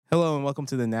Hello and welcome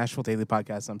to the Nashville Daily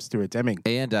Podcast. I'm Stuart Deming.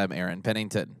 And I'm Aaron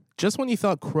Pennington. Just when you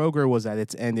thought Kroger was at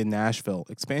its end in Nashville,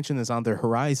 expansion is on their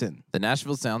horizon. The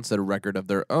Nashville Sound set a record of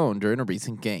their own during a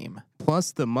recent game.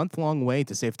 Plus, the month-long way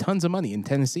to save tons of money in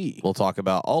Tennessee. We'll talk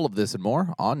about all of this and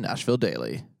more on Nashville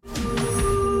Daily.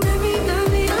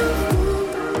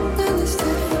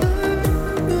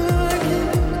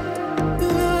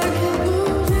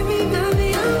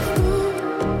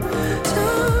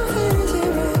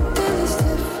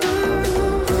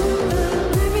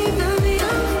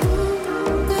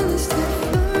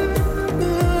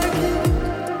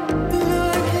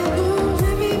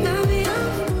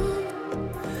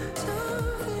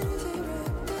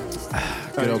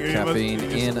 Good old caffeine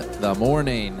in the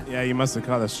morning. Yeah, you must have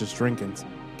caught us just drinking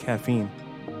caffeine.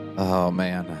 Oh,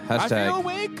 man. I feel Hashtag.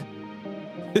 awake.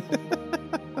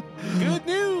 Good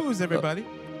news, everybody.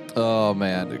 Oh,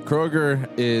 man. Kroger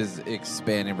is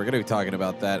expanding. We're going to be talking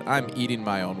about that. I'm eating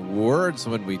my own words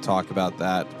when we talk about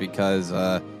that because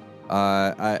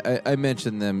I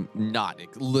mentioned them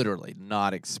literally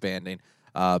not expanding.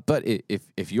 But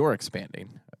if you're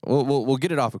expanding, we'll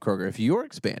get it off of Kroger. If you're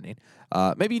expanding,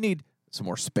 maybe you need some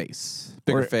more space,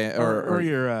 or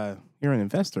you're an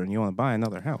investor and you want to buy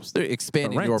another house. They're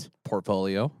expanding your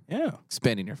portfolio,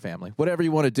 expanding your family, whatever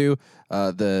you want to do.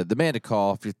 The man to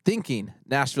call if you're thinking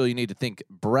Nashville, you need to think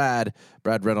Brad.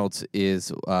 Brad Reynolds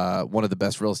is one of the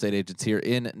best real estate agents here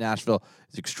in Nashville.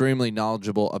 He's extremely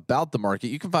knowledgeable about the market.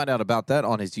 You can find out about that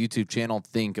on his YouTube channel,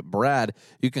 Think Brad.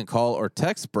 You can call or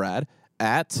text Brad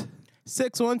at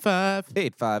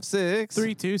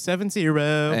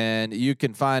 615-856-3270. And you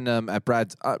can find them at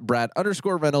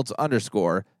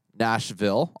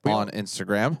Brad_Reynolds_Nashville on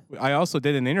Instagram. I also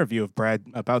did an interview of Brad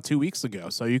about 2 weeks ago,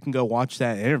 so you can go watch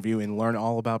that interview and learn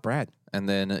all about Brad. And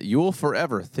then you will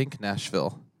forever think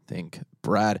Nashville, think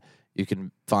Brad. You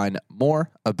can find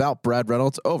more about Brad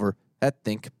Reynolds over at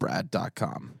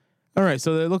thinkbrad.com. All right,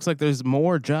 so it looks like there's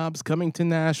more jobs coming to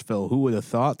Nashville. Who would have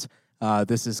thought?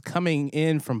 This is coming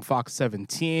in from Fox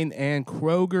 17, and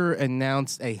Kroger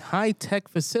announced a high-tech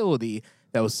facility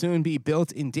that will soon be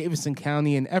built in Davidson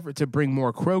County in an effort to bring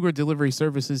more Kroger delivery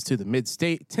services to the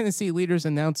mid-state. Tennessee leaders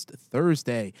announced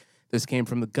Thursday. This came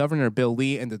from the Governor Bill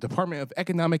Lee, and the Department of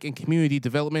Economic and Community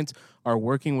Development are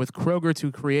working with Kroger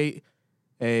to create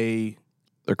a...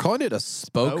 They're calling it a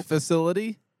spoke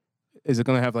facility? Is it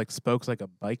going to have like spokes like a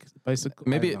bicycle?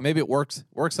 Maybe it works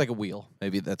like a wheel.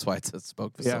 Maybe that's why it's a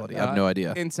spoke facility. I have no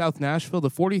idea. In South Nashville, the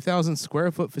 40,000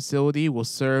 square foot facility will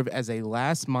serve as a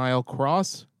last mile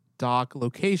cross dock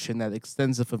location that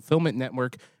extends the fulfillment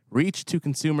network reach to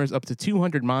consumers up to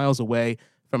 200 miles away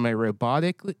from a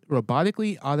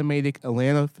robotically automated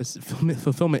Atlanta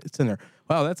fulfillment center.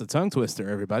 Wow, that's a tongue twister,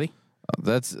 everybody.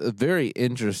 That's very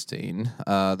interesting.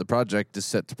 The project is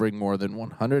set to bring more than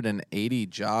 180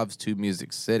 jobs to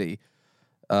Music City.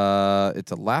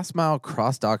 It's a last-mile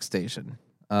cross-dock station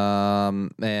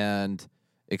and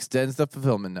extends the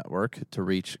fulfillment network to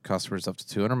reach customers up to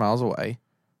 200 miles away,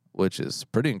 which is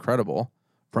pretty incredible,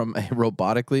 from a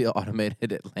robotically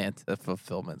automated Atlanta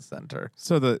fulfillment center.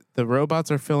 So the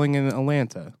robots are filling in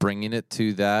Atlanta. Bringing it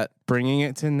to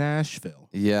Nashville.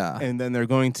 Yeah. And then they're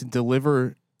going to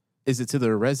deliver... Is it to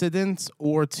the residents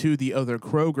or to the other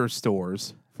Kroger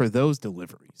stores for those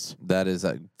deliveries? That is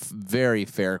a very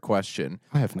fair question.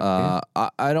 I have no idea.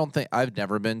 I don't think I've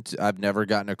never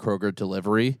gotten a Kroger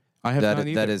delivery. I have not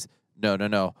either. That is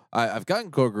no. I've gotten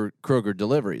Kroger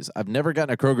deliveries. I've never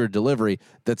gotten a Kroger delivery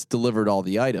that's delivered all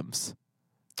the items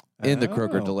in the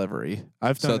Kroger delivery.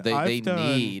 They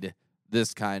need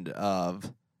this kind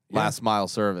of last mile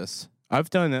service. I've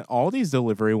done all these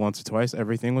delivery once or twice.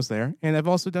 Everything was there. And I've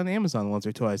also done Amazon once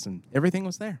or twice, and everything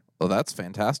was there. Well, that's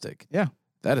fantastic. Yeah.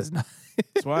 That is not.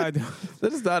 That's why I do.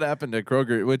 That has not happened to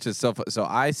Kroger, which is so. So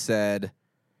I said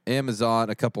Amazon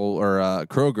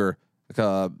Kroger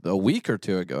a week or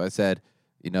two ago. I said,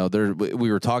 we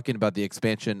were talking about the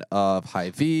expansion of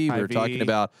Hy-Vee. We were talking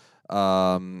about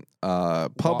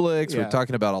Publix. We were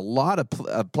talking about a lot of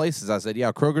places. I said,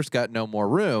 yeah, Kroger's got no more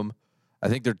room. I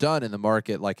think they're done in the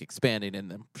market, like expanding, and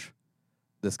then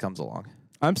this comes along.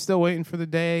 I'm still waiting for the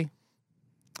day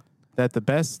that the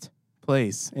best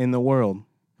place in the world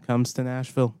comes to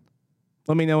Nashville.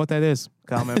 Let me know what that is.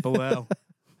 Comment below.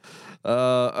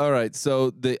 All right.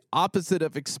 So the opposite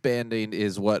of expanding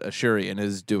is what Asurion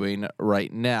is doing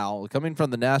right now. Coming from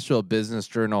the Nashville Business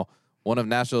Journal, one of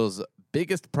Nashville's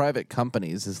biggest private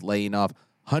companies is laying off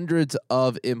hundreds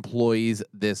of employees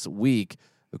this week,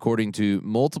 according to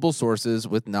multiple sources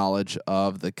with knowledge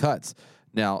of the cuts.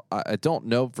 Now, I don't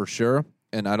know for sure,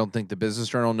 and I don't think the Business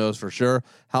Journal knows for sure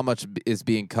how much is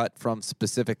being cut from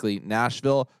specifically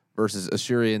Nashville versus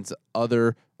Asurion's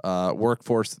other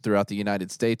workforce throughout the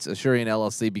United States. Asurion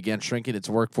LLC began shrinking its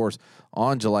workforce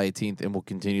on July 18th and will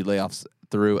continue layoffs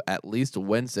through at least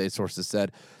Wednesday, sources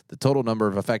said. The total number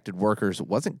of affected workers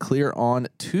wasn't clear on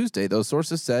Tuesday. Those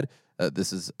sources said,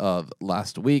 this is of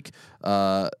last week,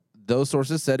 those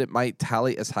sources said it might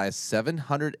tally as high as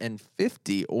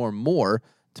 750 or more,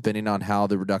 depending on how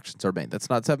the reductions are made. That's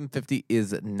not 750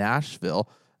 is Nashville.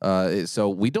 So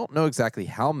we don't know exactly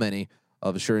how many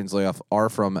of Asurion's layoff are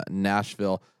from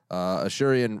Nashville.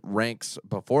 Asurion ranks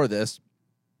before this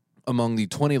among the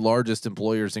 20 largest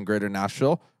employers in Greater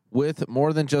Nashville, with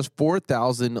more than just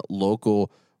 4,000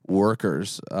 local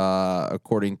workers,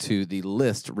 according to the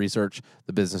list research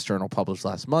the Business Journal published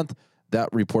last month. That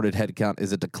reported headcount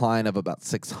is a decline of about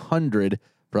 600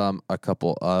 from a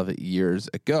couple of years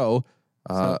ago.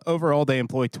 So overall, they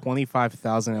employ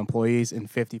 25,000 employees in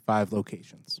 55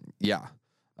 locations. Yeah.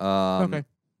 Okay.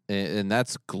 And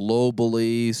that's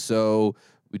globally, so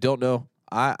we don't know.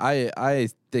 I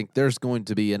think there's going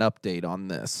to be an update on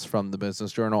this from the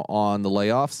Business Journal on the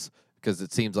layoffs, because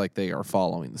it seems like they are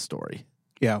following the story.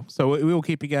 Yeah, so we will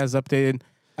keep you guys updated.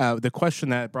 The question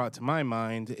that it brought to my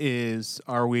mind is: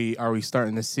 Are we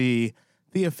starting to see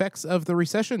the effects of the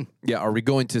recession? Yeah, are we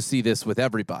going to see this with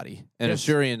everybody? And Yes.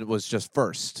 Asurion was just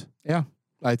first. Yeah,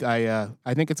 I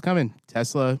think it's coming.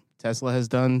 Tesla has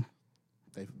done.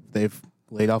 They've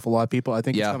laid off a lot of people. I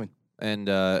think it's coming. And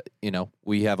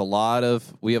we have a lot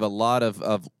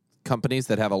of companies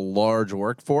that have a large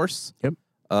workforce. Yep.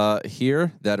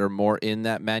 Here that are more in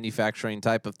that manufacturing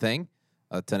type of thing.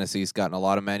 Tennessee's gotten a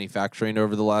lot of manufacturing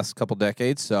over the last couple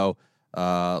decades, so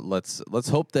let's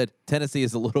hope that Tennessee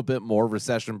is a little bit more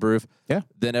recession-proof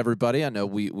than everybody. I know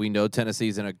we know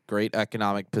Tennessee's in a great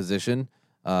economic position,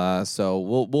 so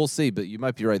we'll see. But you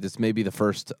might be right. This may be the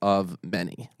first of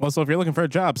many. Well, so if you're looking for a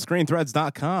job,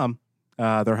 ScreenThreads.com.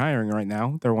 They're hiring right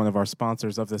now. They're one of our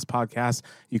sponsors of this podcast.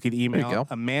 You can email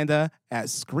Amanda at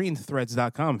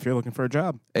ScreenThreads.com if you're looking for a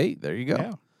job. Hey, there you go.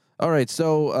 Yeah. All right.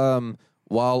 So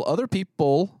while other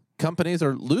companies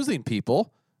are losing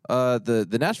people,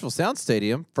 the Nashville Sound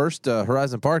Stadium, first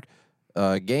Horizon Park,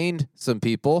 gained some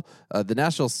people. The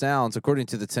Nashville Sounds, according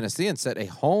to the Tennessean, set a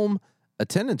home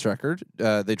attendance record.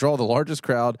 They draw the largest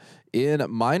crowd in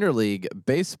minor league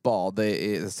baseball.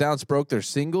 The Sounds broke their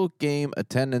single game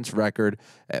attendance record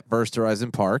at First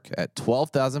Horizon Park at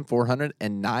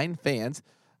 12,409 fans.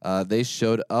 They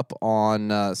showed up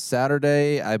on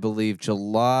Saturday, I believe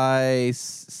July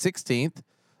 16th,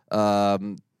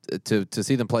 to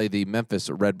see them play the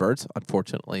Memphis Redbirds.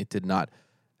 Unfortunately, did not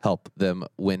help them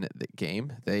win the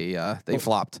game. They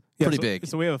flopped pretty big.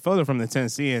 So we have a photo from the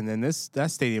Tennessee, and then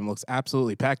that stadium looks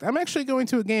absolutely packed. I'm actually going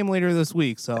to a game later this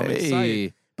week, so I'm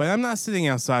excited. But I'm not sitting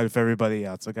outside with everybody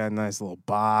else. I got a nice little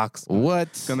box. What?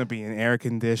 It's going to be an air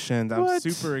conditioned. I'm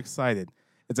super excited.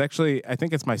 It's actually, I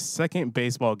think it's my second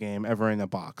baseball game ever in a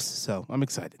box, so I'm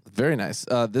excited. Very nice.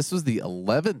 This was the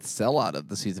 11th sellout of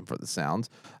the season for the Sounds.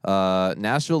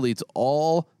 Nashville leads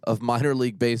all of minor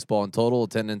league baseball in total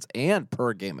attendance and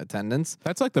per game attendance.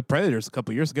 That's like the Predators a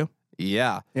couple years ago.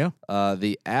 Yeah.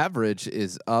 The average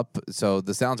is up. So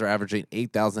the Sounds are averaging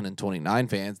 8,029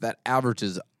 fans. That average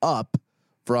is up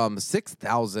from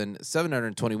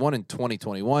 6,721 in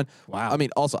 2021. Wow. I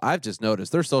mean, also, I've just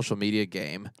noticed their social media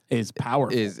game is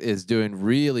powerful. Is doing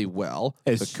really well.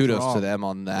 So kudos to them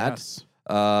on that.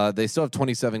 Yes. They still have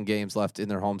 27 games left in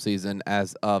their home season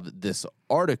as of this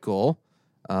article.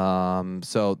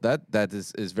 So that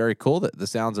is very cool that the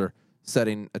Sounds are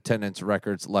setting attendance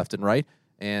records left and right.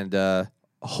 And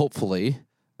hopefully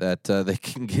that they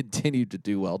can continue to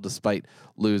do well despite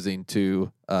losing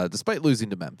to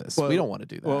Memphis. We don't want to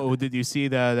do that. Well, did you see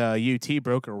that UT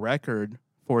broke a record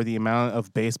for the amount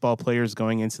of baseball players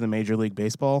going into the Major League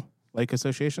Baseball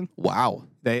Association? Wow.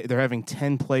 They're having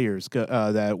 10 players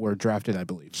that were drafted, I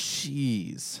believe.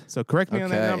 Jeez. So correct me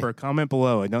on that number. Comment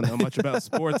below. I don't know much about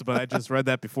sports, but I just read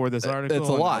that before this article. It's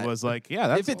a lot. I was like, yeah,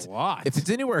 that's a lot. If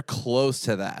it's anywhere close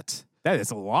to that, that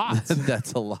is a lot.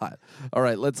 That's a lot. All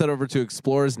right, let's head over to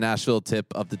Explorer's Nashville tip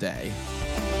of the day.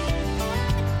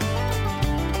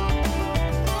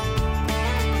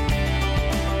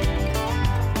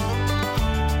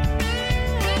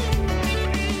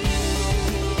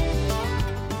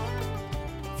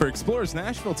 For Explorer's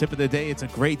Nashville tip of the day, it's a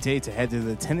great day to head to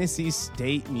the Tennessee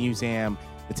State Museum.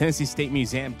 The Tennessee State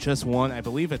Museum just won, I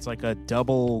believe it's like a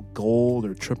double gold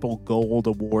or triple gold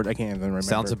award. I can't even remember.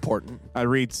 Sounds important. I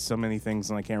read so many things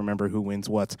and I can't remember who wins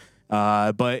what.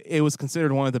 But it was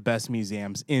considered one of the best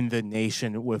museums in the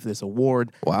nation with this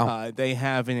award. Wow. They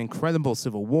have an incredible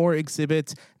Civil War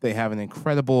exhibit. They have an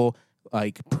incredible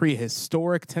like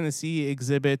prehistoric Tennessee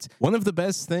exhibit. One of the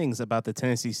best things about the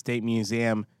Tennessee State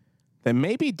Museum that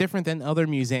may be different than other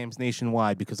museums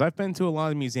nationwide, because I've been to a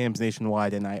lot of museums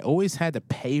nationwide and I always had to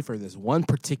pay for this one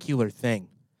particular thing,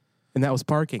 and that was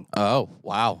parking. Oh,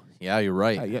 wow. Yeah, you're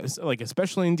right. Yes, like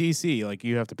especially in D.C., like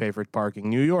you have to pay for parking.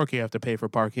 New York, you have to pay for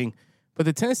parking. But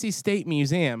the Tennessee State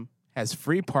Museum has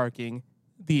free parking.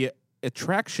 The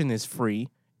attraction is free,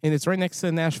 and it's right next to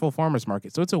the Nashville Farmers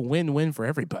Market. So it's a win-win for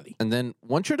everybody. And then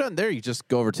once you're done there, you just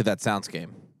go over to that soundscape.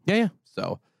 Yeah.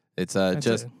 So it's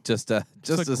just a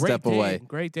It's step great day, away.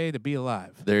 Great day to be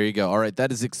alive. There you go. All right,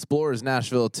 that is Explorers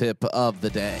Nashville tip of the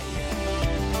day.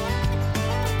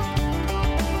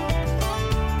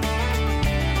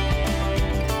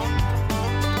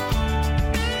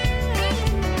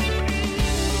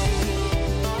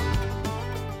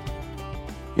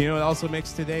 You know what also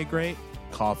makes today great?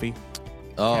 Coffee.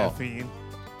 Oh, Caffeine.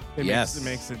 yes. It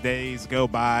makes the days go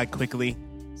by quickly,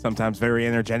 sometimes very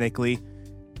energetically.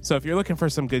 So if you're looking for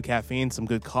some good caffeine, some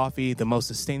good coffee, the most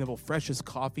sustainable, freshest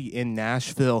coffee in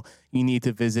Nashville, you need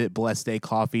to visit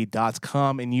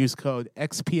blesseddaycoffee.com and use code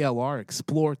XPLR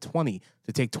Explore20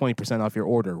 to take 20% off your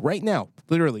order. Right now,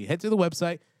 literally, head to the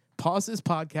website, pause this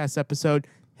podcast episode,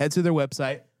 head to their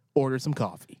website, order some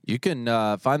coffee. You can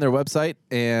find their website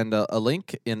and a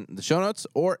link in the show notes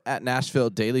or at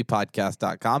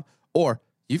NashvilleDailyPodcast.com. Or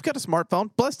you've got a smartphone,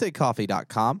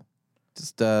 blesseddaycoffee.com.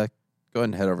 Just go ahead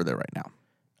and head over there right now.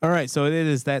 All right, so it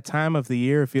is that time of the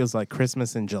year. It feels like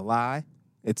Christmas in July.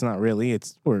 It's not really.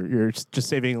 You're just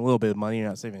saving a little bit of money. You're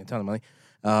not saving a ton of money.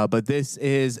 But this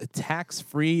is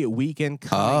tax-free weekend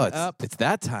coming up. It's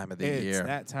that time of the year. It's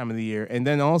that time of the year. And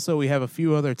then also we have a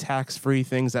few other tax-free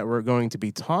things that we're going to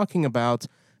be talking about.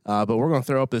 But we're going to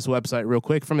throw up this website real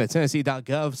quick from the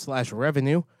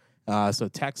Tennessee.gov/revenue. So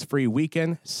tax-free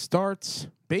weekend starts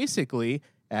basically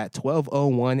at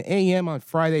 12:01 a.m. on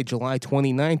Friday, July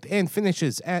 29th, and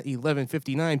finishes at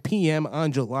 11:59 p.m.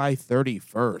 on July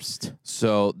 31st.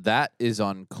 So that is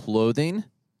on clothing,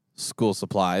 school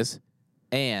supplies,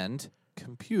 and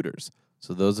computers.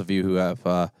 So those of you who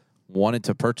have wanted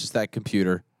to purchase that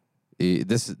computer,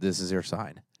 this is your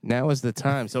sign. Now is the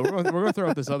time. So we're going to throw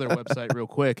up this other website real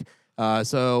quick.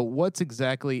 So what's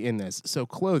exactly in this? So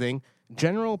clothing,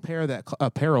 general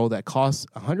apparel that costs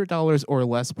 $100 or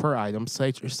less per item,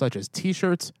 such as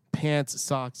T-shirts, pants,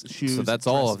 socks, shoes. So that's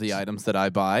all of the items that I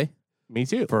buy. Me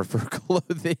too. For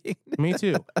clothing. Me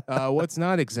too. What's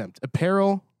not exempt?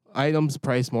 Apparel items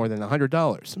priced more than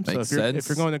 $100. So if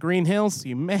you're going to Green Hills,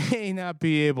 you may not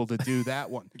be able to do that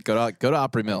one. Go to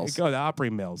Opry Mills. Go to Opry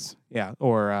Mills, yeah,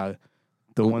 or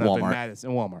the one up in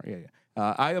Madison, Walmart, yeah.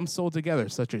 Items sold together,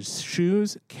 such as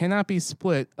shoes, cannot be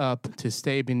split up to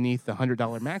stay beneath the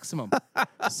 $100 maximum.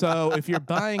 So if you're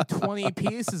buying 20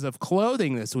 pieces of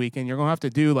clothing this weekend, you're going to have to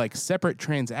do like separate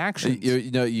transactions.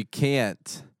 You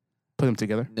can't put them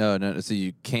together. No. So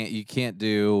you can't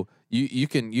do. You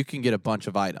can get a bunch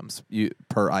of items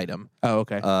per item. Oh,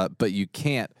 okay. But you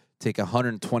can't take a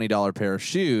 $120 pair of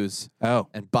shoes.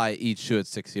 And buy each shoe at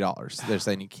 $60. They're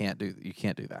saying you can't do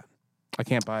that. I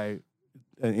can't buy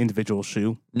an individual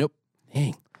shoe. Nope.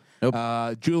 Dang. Nope.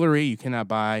 Jewelry you cannot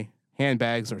buy.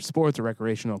 Handbags or sports or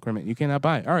recreational equipment you cannot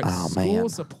buy. All right. School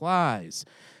supplies.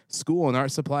 School and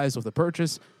art supplies with a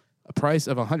purchase, a price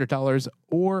of $100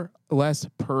 or less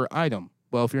per item.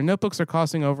 Well, if your notebooks are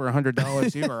costing over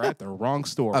 $100, you are at the wrong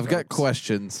store. I've got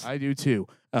questions. I do too.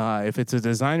 If it's a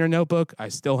designer notebook, I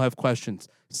still have questions,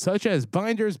 such as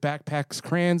binders, backpacks,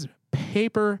 crayons,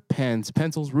 paper, pens,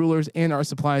 pencils, rulers, and art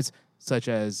supplies, such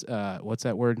as, what's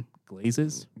that word?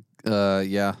 Glazes?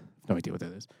 Yeah. No idea what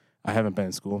that is. I haven't been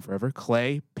in school in forever.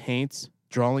 Clay, paints,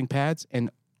 drawing pads,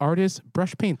 and artist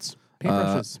brush paints.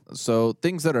 Paintbrushes. So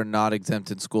things that are not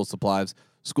exempt in school supplies.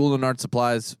 School and art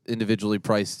supplies individually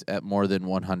priced at more than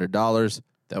 $100.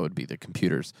 That would be the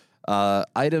computers.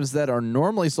 Items that are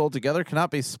normally sold together cannot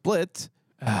be split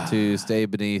to stay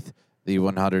beneath the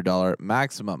 $100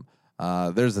 maximum.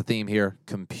 There's a theme here.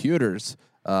 Computers.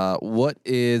 What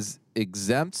is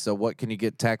exempt? So what can you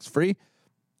get tax-free?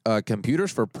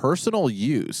 Computers for personal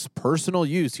use. Personal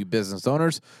use, you business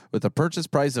owners, with a purchase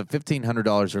price of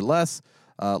 $1,500 or less.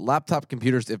 Laptop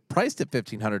computers, if priced at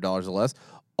 $1,500 or less,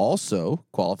 also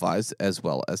qualifies, as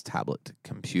well as tablet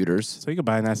computers. So you could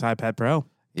buy a nice iPad Pro.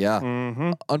 Yeah.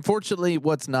 Mm-hmm. Unfortunately,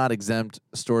 what's not exempt,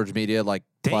 storage media like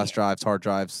flash drives, hard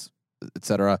drives,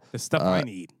 etc. The stuff I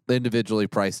need. Individually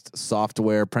priced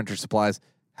software, printer supplies,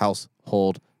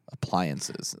 household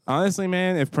appliances. Honestly,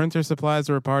 man, if printer supplies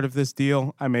were a part of this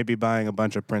deal, I may be buying a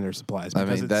bunch of printer supplies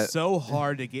because it's so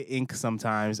hard to get ink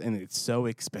sometimes, and it's so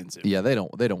expensive. Yeah, they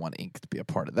don't want ink to be a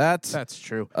part of that. That's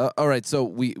true. All right, so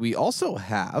we also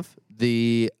have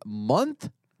the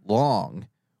month-long,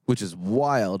 which is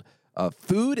wild,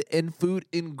 food and food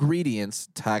ingredients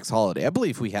tax holiday. I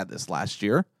believe we had this last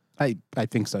year. I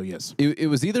think so, yes. It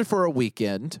was either for a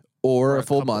weekend or a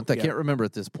full couple, month. I yeah. can't remember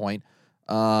at this point.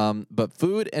 But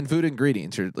food and food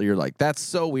ingredients, you're like, that's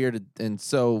so weird and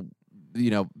so,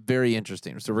 very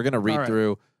interesting. So we're going to read right.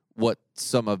 through what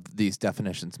some of these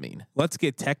definitions mean. Let's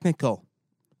get technical.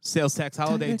 Sales tax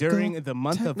holiday during the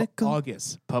month of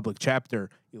August. Public Chapter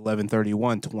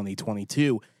 1131,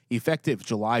 2022. Effective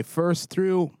July 1st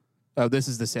through, this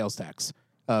is the sales tax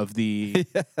of the,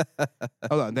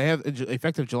 hold on. They have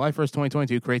effective July 1st,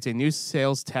 2022 creates a new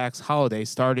sales tax holiday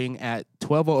starting at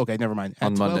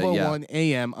 12:01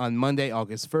 a.m. on Monday,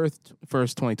 August 1st,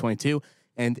 2022,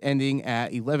 and ending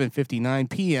at 11:59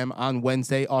 p.m. on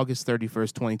Wednesday, August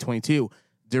 31st, 2022.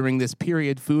 During this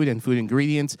period, food and food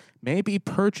ingredients may be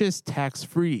purchased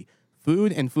tax-free.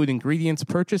 Food and food ingredients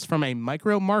purchased from a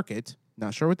micro market,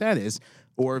 not sure what that is,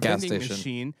 or Gas vending station.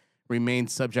 machine remain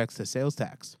subject to sales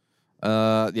tax.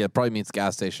 It probably means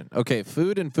gas station. Okay,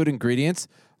 food and food ingredients.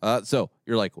 So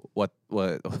you're like, what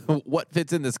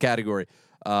fits in this category?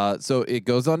 So it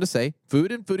goes on to say,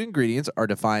 food and food ingredients are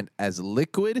defined as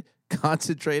liquid,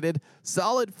 concentrated,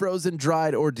 solid, frozen,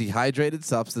 dried, or dehydrated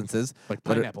substances Like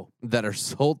pineapple. that are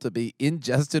sold to be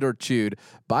ingested or chewed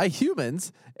by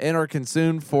humans and are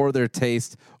consumed for their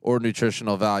taste or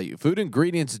nutritional value. Food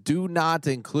ingredients do not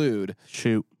include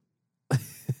Shoot.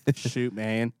 Shoot,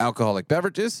 man. alcoholic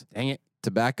beverages, Dang it.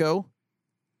 tobacco,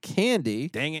 candy,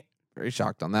 Dang it. very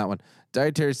shocked on that one,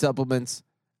 dietary supplements,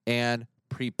 and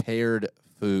prepared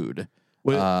food.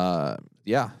 Would,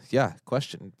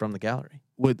 Question from the gallery.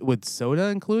 would soda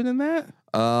include in that?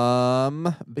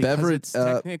 Because Beverage. it's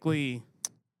technically,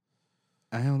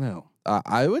 I don't know.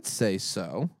 I would say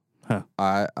so.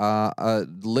 Huh.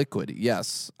 Liquid.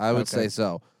 Yes, I would say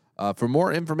so. For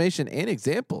more information and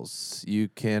examples, you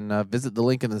can visit the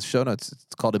link in the show notes.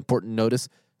 It's called Important Notice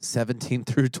 17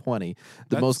 through 20.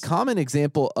 The most common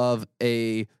example of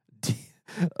a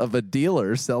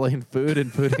dealer selling food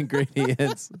and food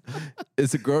ingredients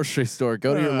is a grocery store.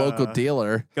 Go to your local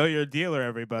dealer. Go to your dealer,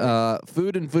 everybody.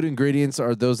 Food and food ingredients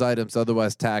are those items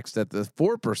otherwise taxed at the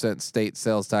 4% state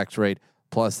sales tax rate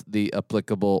plus the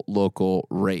applicable local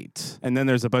rate. And then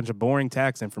there's a bunch of boring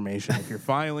tax information if you're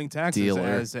filing taxes Dealer.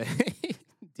 as a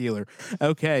dealer.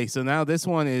 Okay, so now this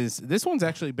one's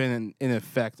actually been in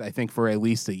effect, I think, for at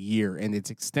least a year, and it's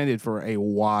extended for a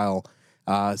while.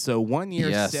 So 1 year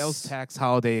Yes. sales tax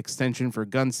holiday extension for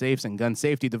gun safes and gun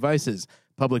safety devices.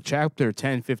 Public Chapter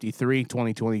 1053,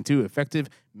 2022, effective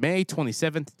May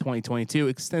 27th, 2022,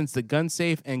 extends the gun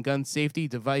safe and gun safety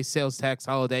device sales tax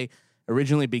holiday,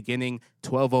 originally beginning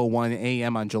 12:01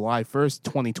 a.m. on July 1st,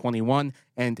 2021,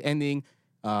 and ending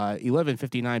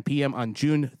 11:59 p.m. on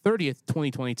June 30th,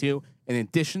 2022, an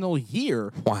additional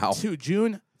year Wow. to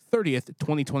June 30th,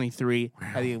 2023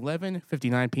 at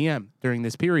 11:59 p.m. During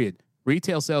this period,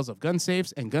 retail sales of gun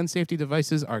safes and gun safety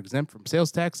devices are exempt from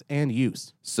sales tax and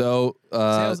use. So,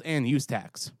 Sales and use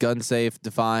tax. gun safe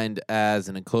defined as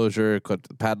an enclosure equipped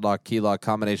with padlock, key lock,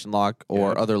 combination lock,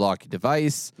 or other locking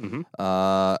device.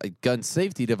 A gun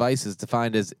safety device is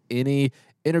defined as any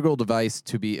integral device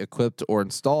to be equipped or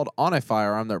installed on a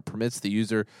firearm that permits the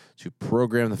user to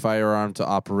program the firearm to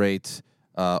operate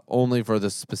only for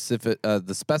the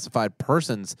specified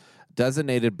persons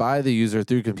designated by the user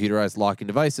through computerized locking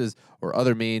devices or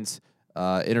other means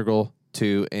integral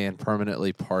to and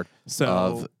permanently part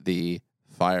of the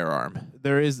firearm.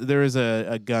 There is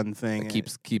a gun thing.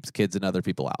 Keeps kids and other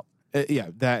people out.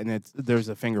 That and there's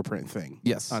a fingerprint thing.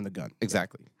 Yes. On the gun.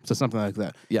 Exactly. So something like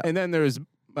that. Yeah. And then there's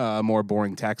more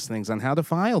boring tax things on how to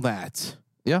file that.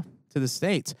 Yeah. To the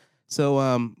states. So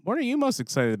what are you most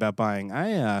excited about buying?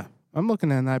 I'm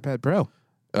looking at an iPad Pro.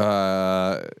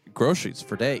 Groceries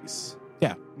for days.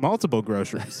 Yeah, multiple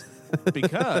groceries.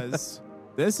 Because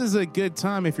this is a good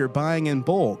time if you're buying in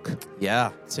bulk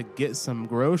Yeah. to get some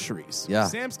groceries. Yeah.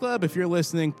 Sam's Club, if you're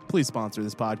listening, please sponsor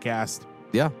this podcast.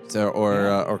 Yeah. So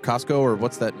or Costco or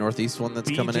what's that Northeast one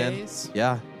that's coming in? BJ's.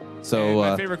 Yeah. And So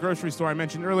my favorite grocery store I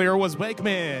mentioned earlier was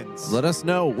Wakeman's. let us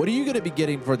know, what are you going to be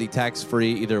getting for the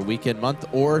tax-free either weekend, month,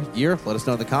 or year? Let us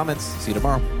know in the comments. See you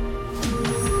tomorrow.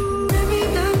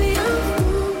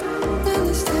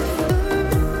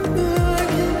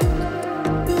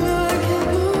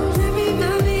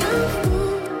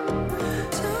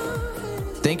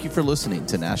 Thank you for listening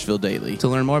to Nashville Daily. To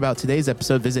learn more about today's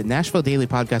episode, visit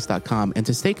NashvilleDailyPodcast.com. And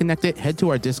to stay connected, head to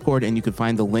our Discord, and you can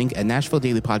find the link at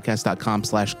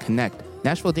NashvilleDailyPodcast.com/connect.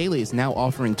 Nashville Daily is now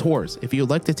offering tours. If you would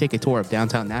like to take a tour of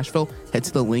downtown Nashville, head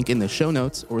to the link in the show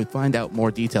notes or find out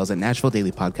more details at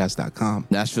NashvilleDailyPodcast.com.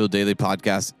 Nashville Daily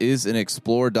Podcast is an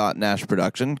Explore.Nash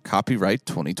production, copyright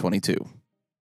 2022.